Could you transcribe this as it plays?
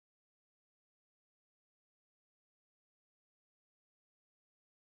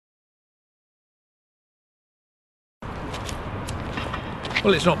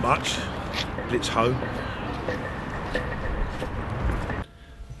Well, it's not much, but it's home.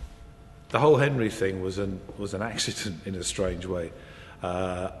 The whole Henry thing was an accident in a strange way.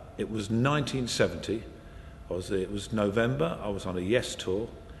 It was 1970. It was November. I was on a Yes tour,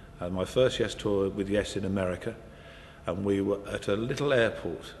 my first Yes tour with Yes in America, and we were at a little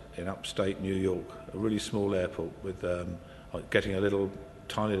airport in upstate New York, a really small airport, with getting a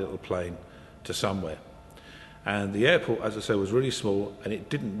tiny little plane to somewhere. And the airport, as I say, was really small, and it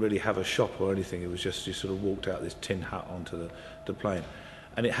didn't really have a shop or anything. It was just you sort of walked out this tin hut onto the plane.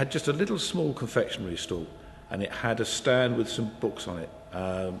 And it had just a little small confectionery stall, and it had a stand with some books on it.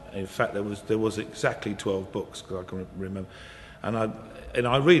 In fact, there was exactly 12 books, because I can remember. And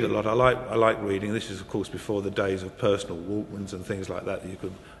I read a lot. I like reading. This is, of course, before the days of personal Walkmans and things like that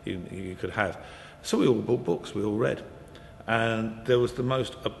you could have. So we all bought books. We all read, and there was the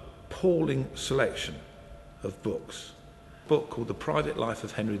most appalling selection of books. A book called The Private Life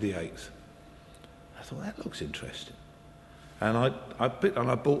of Henry VIII. I thought, that looks interesting. And I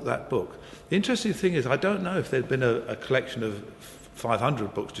bought that book. The interesting thing is, I don't know if there'd been a collection of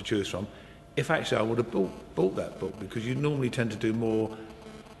 500 books to choose from, if actually I would have bought that book, because you normally tend to do more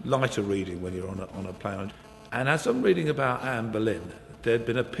lighter reading when you're on a plane. And as I'm reading about Anne Boleyn, there'd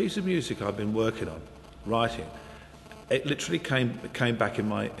been a piece of music I'd been working on, writing. It literally came back in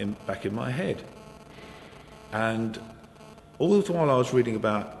my head. And all the while I was reading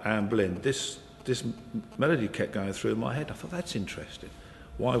about Anne Boleyn, this melody kept going through my head. I thought, that's interesting.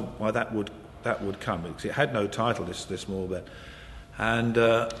 Why that would come? Because it had no title, this small bit. And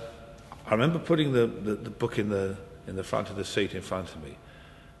I remember putting the book in the front of the seat in front of me,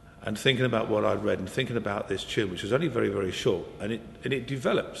 and thinking about what I'd read, and thinking about this tune, which was only very, very short, and it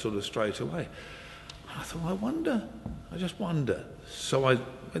developed sort of straight away. I thought, I just wonder. So I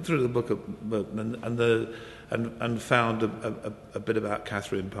went through the book and found a bit about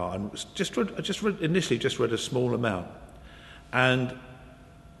Catherine Parr, and initially read a small amount, and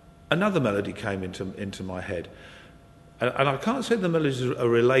another melody came into my head, and I can't say the melodies are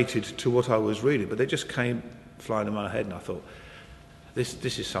related to what I was reading, but they just came flying in my head, and I thought,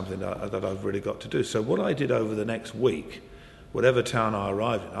 this is something that I've really got to do. So what I did over the next week, whatever town I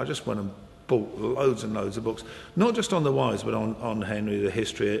arrived in, I just went and bought loads and loads of books, not just on the wives, but on Henry, the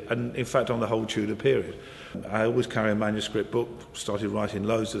history, and in fact on the whole Tudor period. I always carry a manuscript book, started writing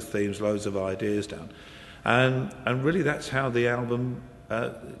loads of themes, loads of ideas down, and really that's how the album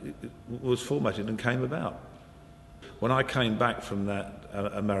was formatted and came about. When I came back from that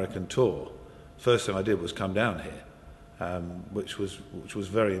American tour, first thing I did was come down here, which was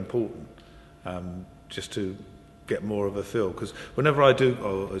very important, just to get more of a feel, because whenever I do,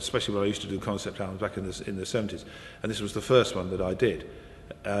 or especially when I used to do concept albums back in the 70s, and this was the first one that I did,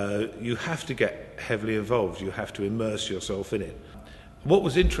 you have to get heavily involved, you have to immerse yourself in it. What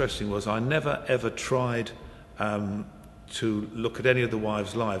was interesting was I never ever tried to look at any of the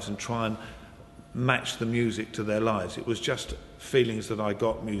wives' lives and try and match the music to their lives. It was just feelings that I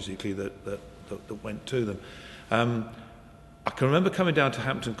got musically that went to them. I can remember coming down to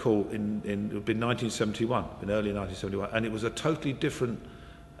Hampton Court in 1971, in early 1971, and it was a totally different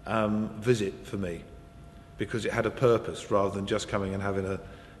visit for me, because it had a purpose rather than just coming and having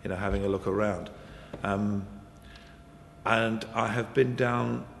a look around. And I have been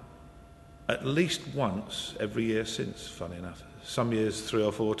down at least once every year since, funny enough. Some years 3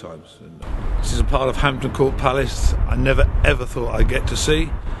 or 4 times. This is a part of Hampton Court Palace I never ever thought I'd get to see,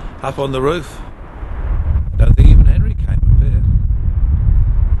 up on the roof. I don't think even Henry came up here.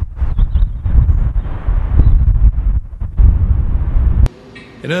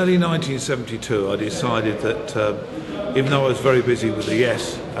 In early 1972 I decided that, even though I was very busy with the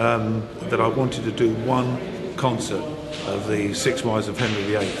Yes, that I wanted to do one concert of the 6 Wives of Henry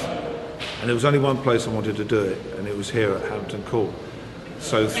VIII. And there was only one place I wanted to do it, and it was here at Hampton Court.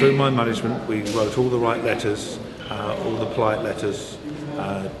 So through my management, we wrote all the right letters, all the polite letters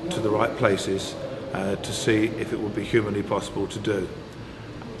to the right places to see if it would be humanly possible to do.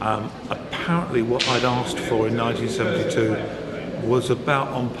 Apparently what I'd asked for in 1972 was about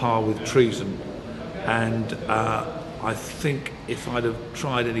on par with treason, and I think if I'd have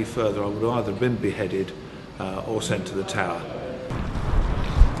tried any further I would have either been beheaded or sent to the Tower.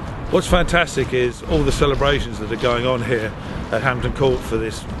 What's fantastic is all the celebrations that are going on here at Hampton Court for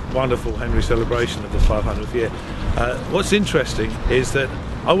this wonderful Henry celebration of the 500th year. What's interesting is that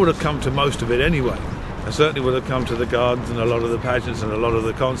I would have come to most of it anyway. I certainly would have come to the gardens and a lot of the pageants and a lot of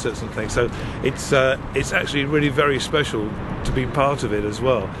the concerts and things. So it's actually really very special to be part of it as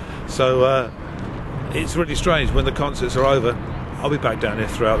well. So it's really strange. When the concerts are over, I'll be back down here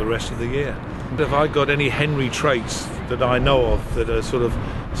throughout the rest of the year. And have I got any Henry traits that I know of that are sort of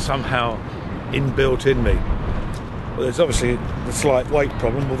somehow inbuilt in me. Well, there's obviously the slight weight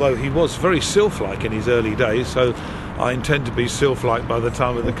problem, although he was very sylph-like in his early days, so I intend to be sylph-like by the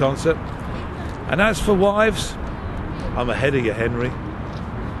time of the concert. And as for wives, I'm ahead of you, Henry.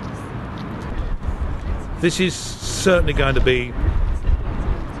 This is certainly going to be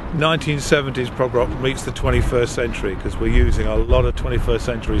 1970s prog rock meets the 21st century, because we're using a lot of 21st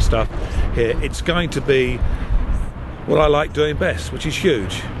century stuff here. It's going to be what I like doing best, which is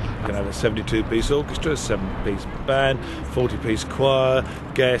huge. You can have a 72-piece orchestra, 7-piece band, 40-piece choir,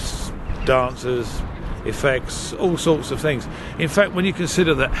 guests, dancers, effects, all sorts of things. In fact, when you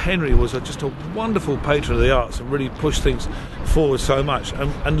consider that Henry was just a wonderful patron of the arts and really pushed things forward so much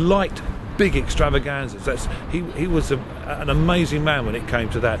and liked big extravaganzas, he was an amazing man when it came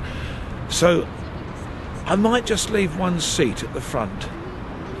to that. So I might just leave one seat at the front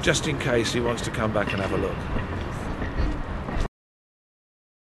just in case he wants to come back and have a look.